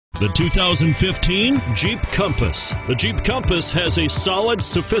The 2015 Jeep Compass. The Jeep Compass has a solid,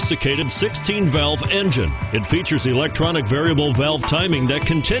 sophisticated 16-valve engine. It features electronic variable valve timing that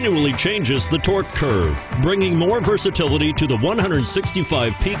continually changes the torque curve, bringing more versatility to the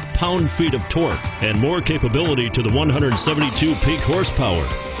 165 peak pound-feet of torque and more capability to the 172 peak horsepower.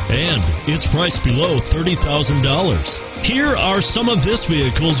 And it's priced below $30,000. Here are some of this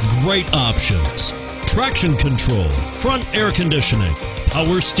vehicle's great options: traction control, front air conditioning,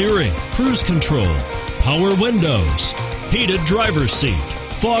 power steering, cruise control, power windows, heated driver's seat,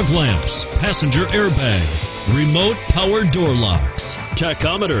 fog lamps, passenger airbag, remote power door locks,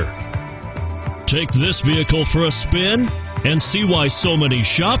 tachometer. Take this vehicle for a spin and see why so many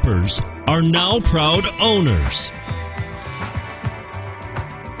shoppers are now proud owners.